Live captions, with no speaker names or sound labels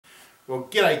Well,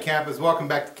 g'day campers, welcome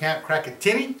back to Camp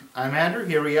Tinny. I'm Andrew,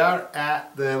 here we are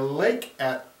at the lake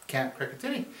at Camp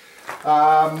Tinny.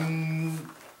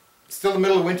 Still the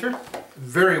middle of winter,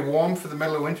 very warm for the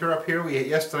middle of winter up here.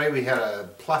 Yesterday we had a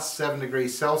plus 7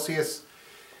 degrees Celsius,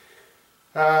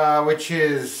 which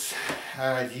is,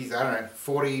 geez, I don't know,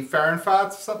 40 Fahrenheit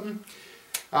or something.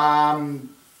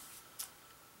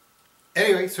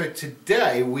 Anyway, so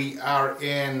today we are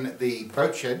in the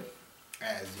boat shed,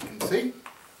 as you can see.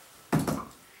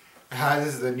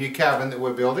 This is the new cabin that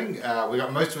we're building. We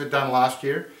got most of it done last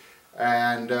year,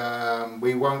 and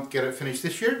we won't get it finished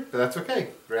this year, but that's okay.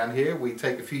 Around here we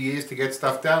take a few years to get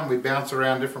stuff done. We bounce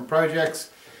around different projects,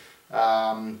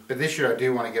 but this year I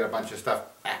do want to get a bunch of stuff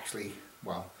actually,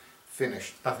 well,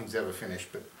 finished. Nothing's ever finished,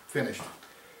 but finished.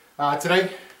 Today,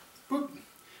 boop,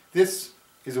 this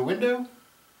is a window.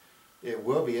 It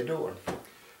will be a door.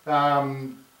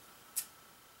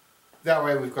 That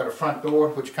way we've got a front door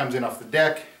which comes in off the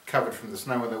deck, covered from the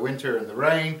snow in the winter and the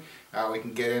rain. We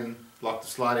can get in, lock the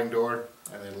sliding door,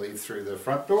 and then leave through the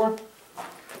front door.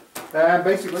 And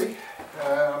basically,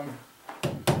 we're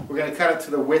going to cut it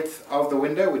to the width of the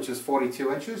window, which is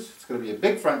 42 inches. It's going to be a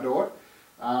big front door.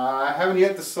 I haven't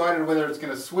yet decided whether it's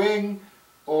going to swing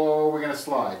or we're going to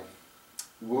slide.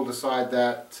 We'll decide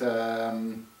that,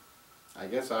 I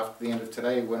guess, after the end of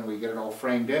today when we get it all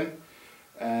framed in.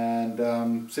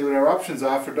 And see what our options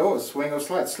are for doors, swing or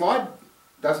slide. Slide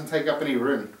doesn't take up any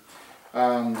room.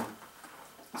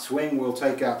 Swing will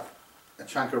take up a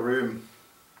chunk of room.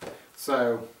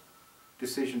 So,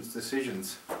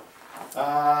 decisions.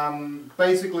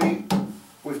 Basically,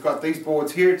 we've got these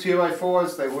boards here,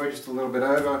 2x4s. They were just a little bit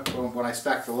over when I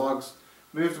stacked the logs.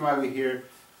 Moved them over here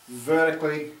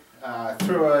vertically,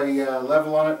 threw a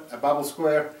level on it, a bubble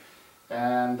square,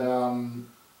 and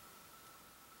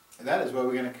that is where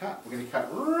we're going to cut. We're going to cut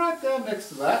right down next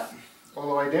to that, all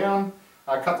the way down.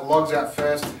 I cut the logs out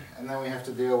first, and then we have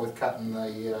to deal with cutting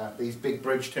these big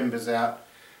bridge timbers out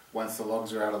once the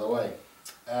logs are out of the way.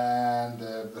 And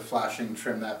the flashing,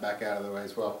 trim that back out of the way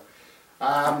as well.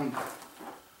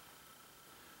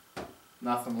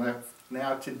 Nothing left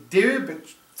now to do but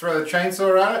throw the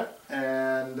chainsaw at it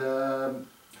and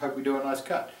hope we do a nice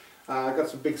cut. I've got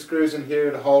some big screws in here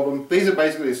to hold them. These are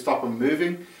basically to stop them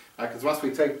moving, because once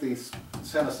we take these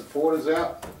center supporters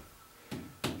out,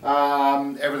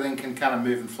 everything can kind of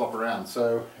move and flop around.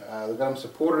 So we've got them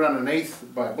supported underneath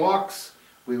by blocks.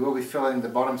 We will be filling the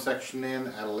bottom section in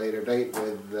at a later date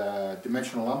with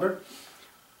dimensional lumber.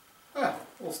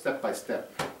 All step by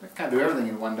step. I can't do everything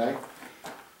in one day.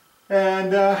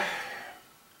 And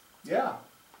yeah,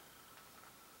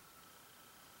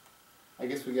 I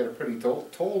guess we get a pretty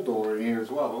tall door in here as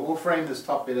well. But we'll frame this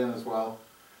top bit in as well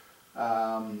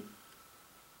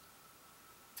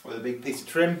with a big piece of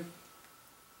trim.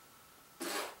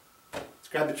 Let's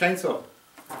grab the chainsaw.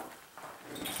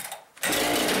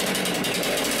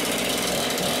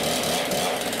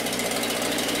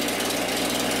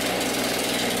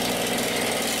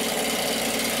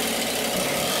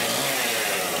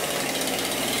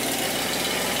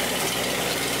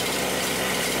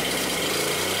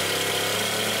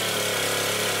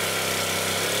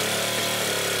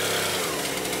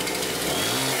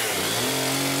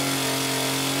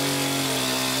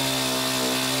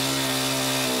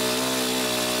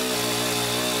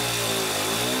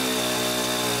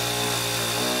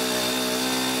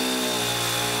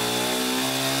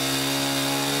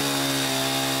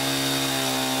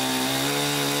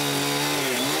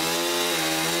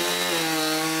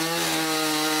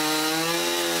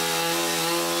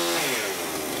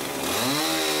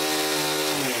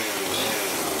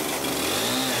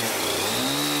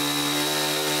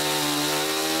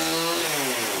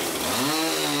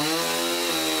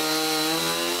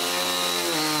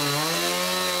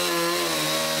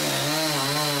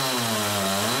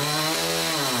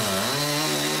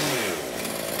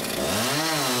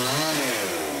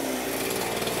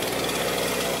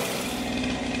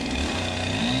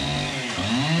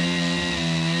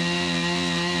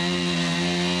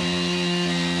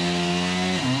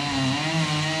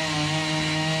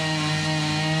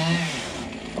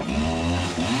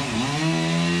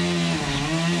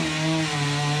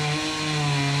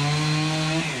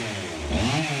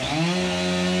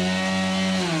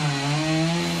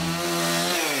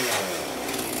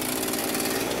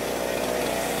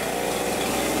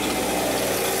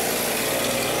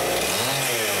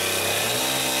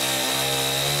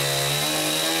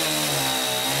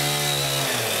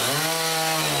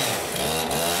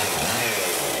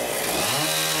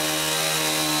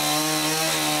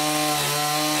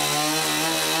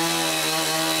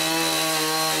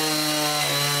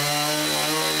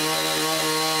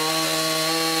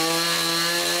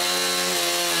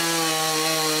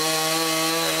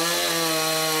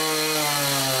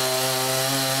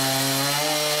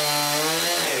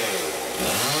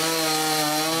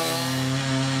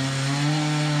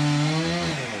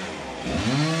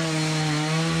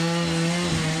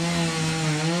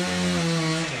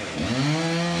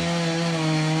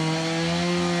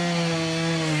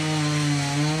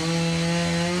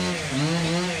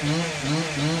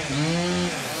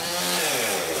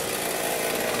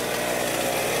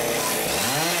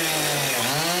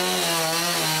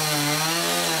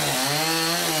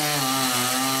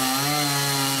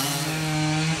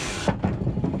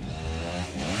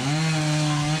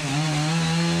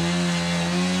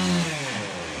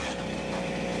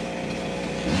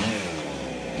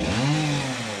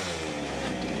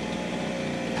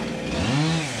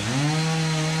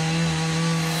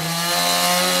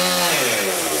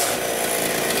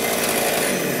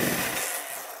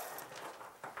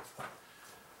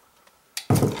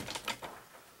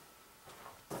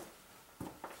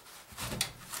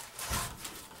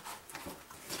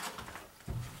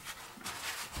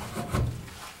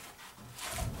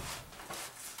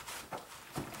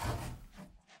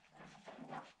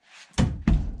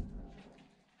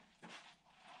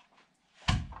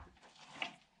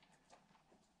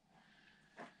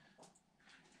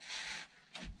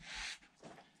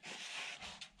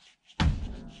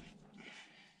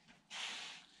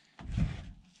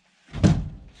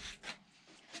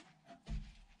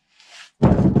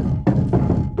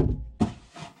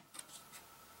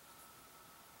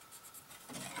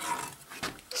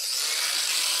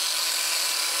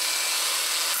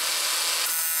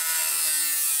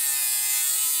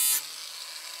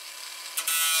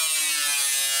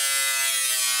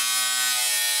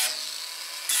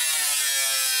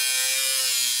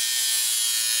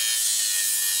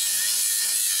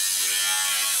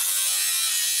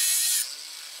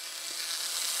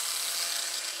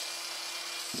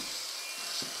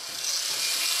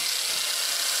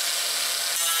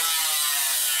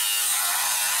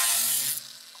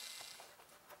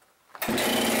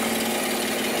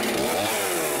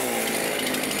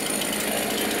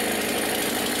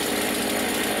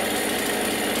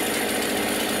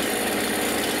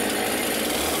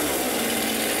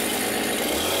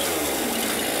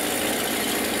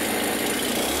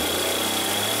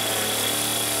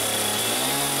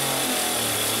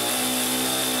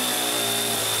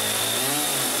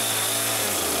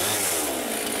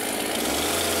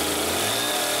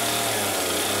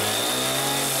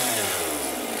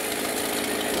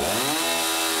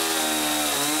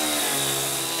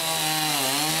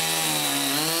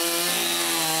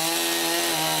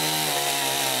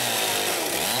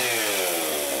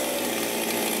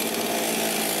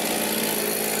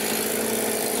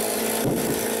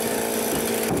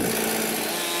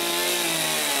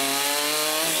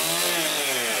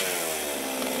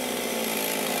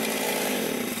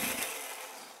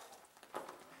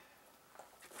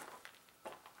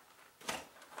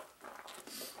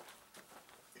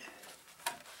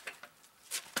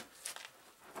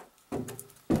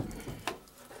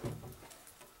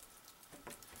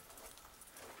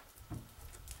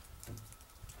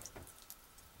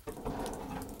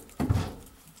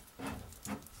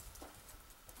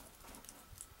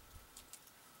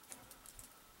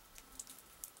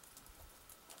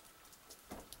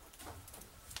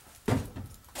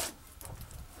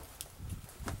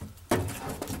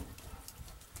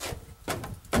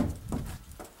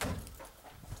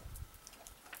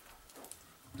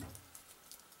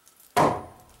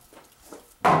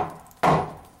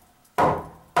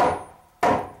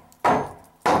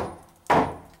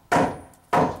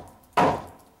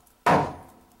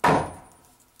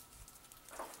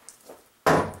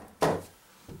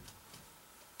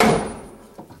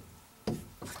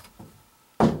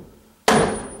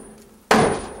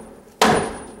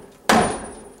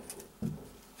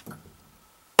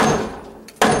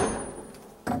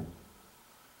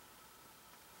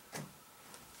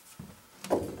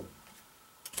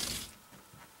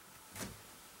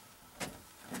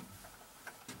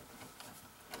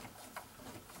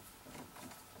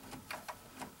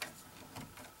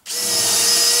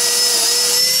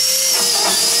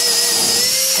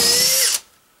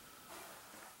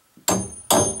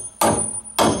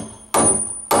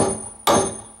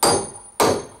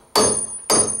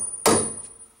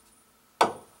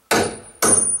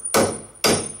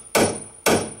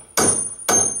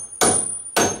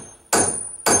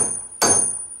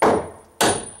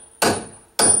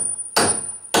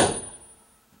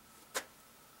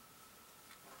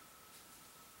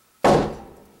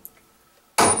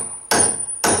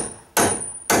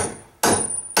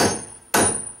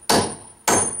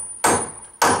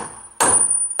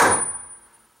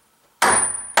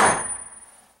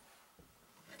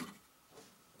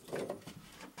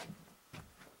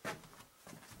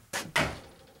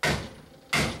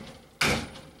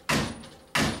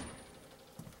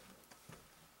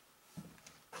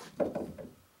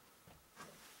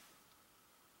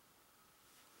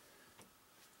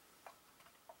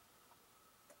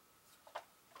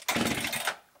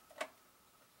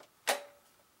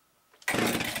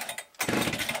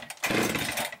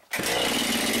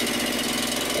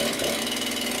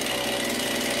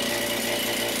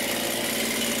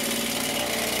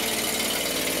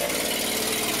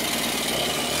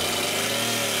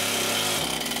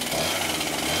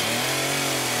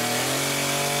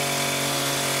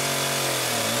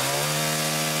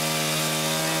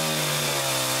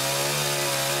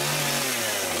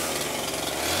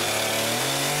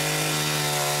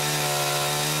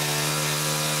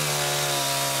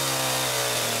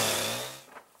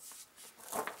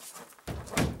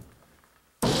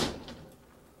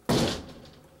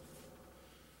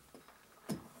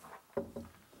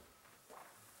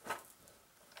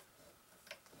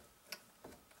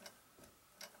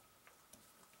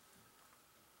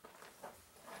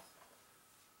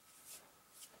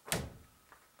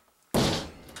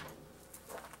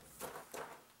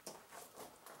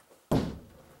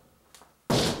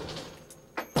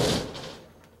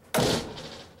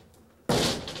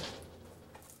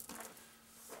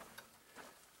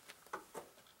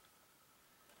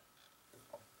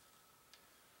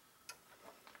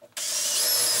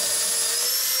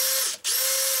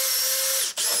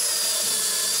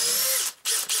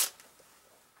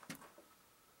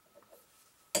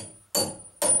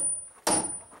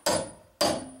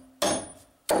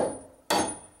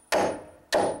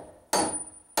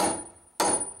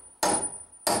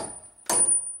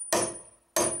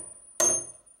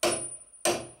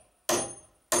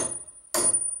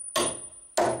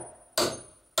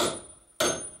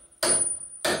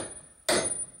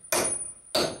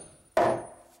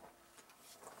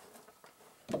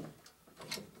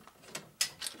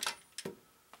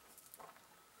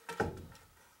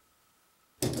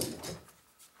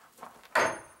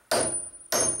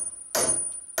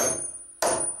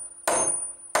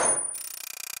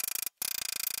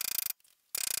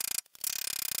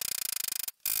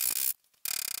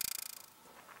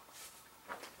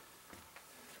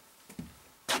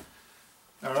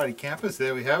 Alrighty campers,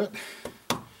 there we have it.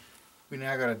 We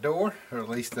now got a door, or at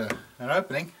least an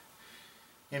opening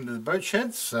into the boat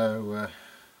shed. So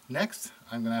next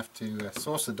I'm going to have to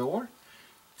source a door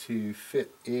to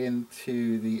fit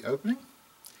into the opening,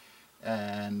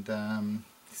 and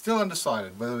still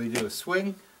undecided whether we do a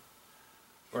swing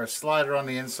or a slider on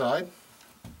the inside.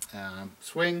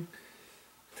 Swing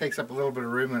takes up a little bit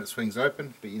of room when it swings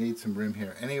open, but you need some room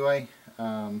here anyway.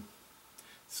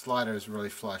 Slider is really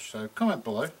flush, so comment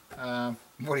below.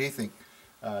 What do you think?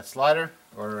 Slider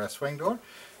or a swing door?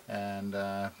 And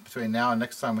between now and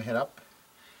next time we head up,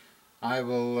 I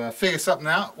will figure something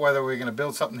out, whether we're going to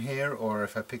build something here or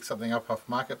if I pick something up off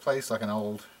Marketplace, like an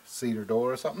old cedar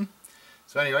door or something.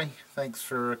 So anyway, thanks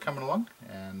for coming along,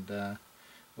 and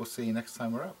we'll see you next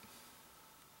time we're up.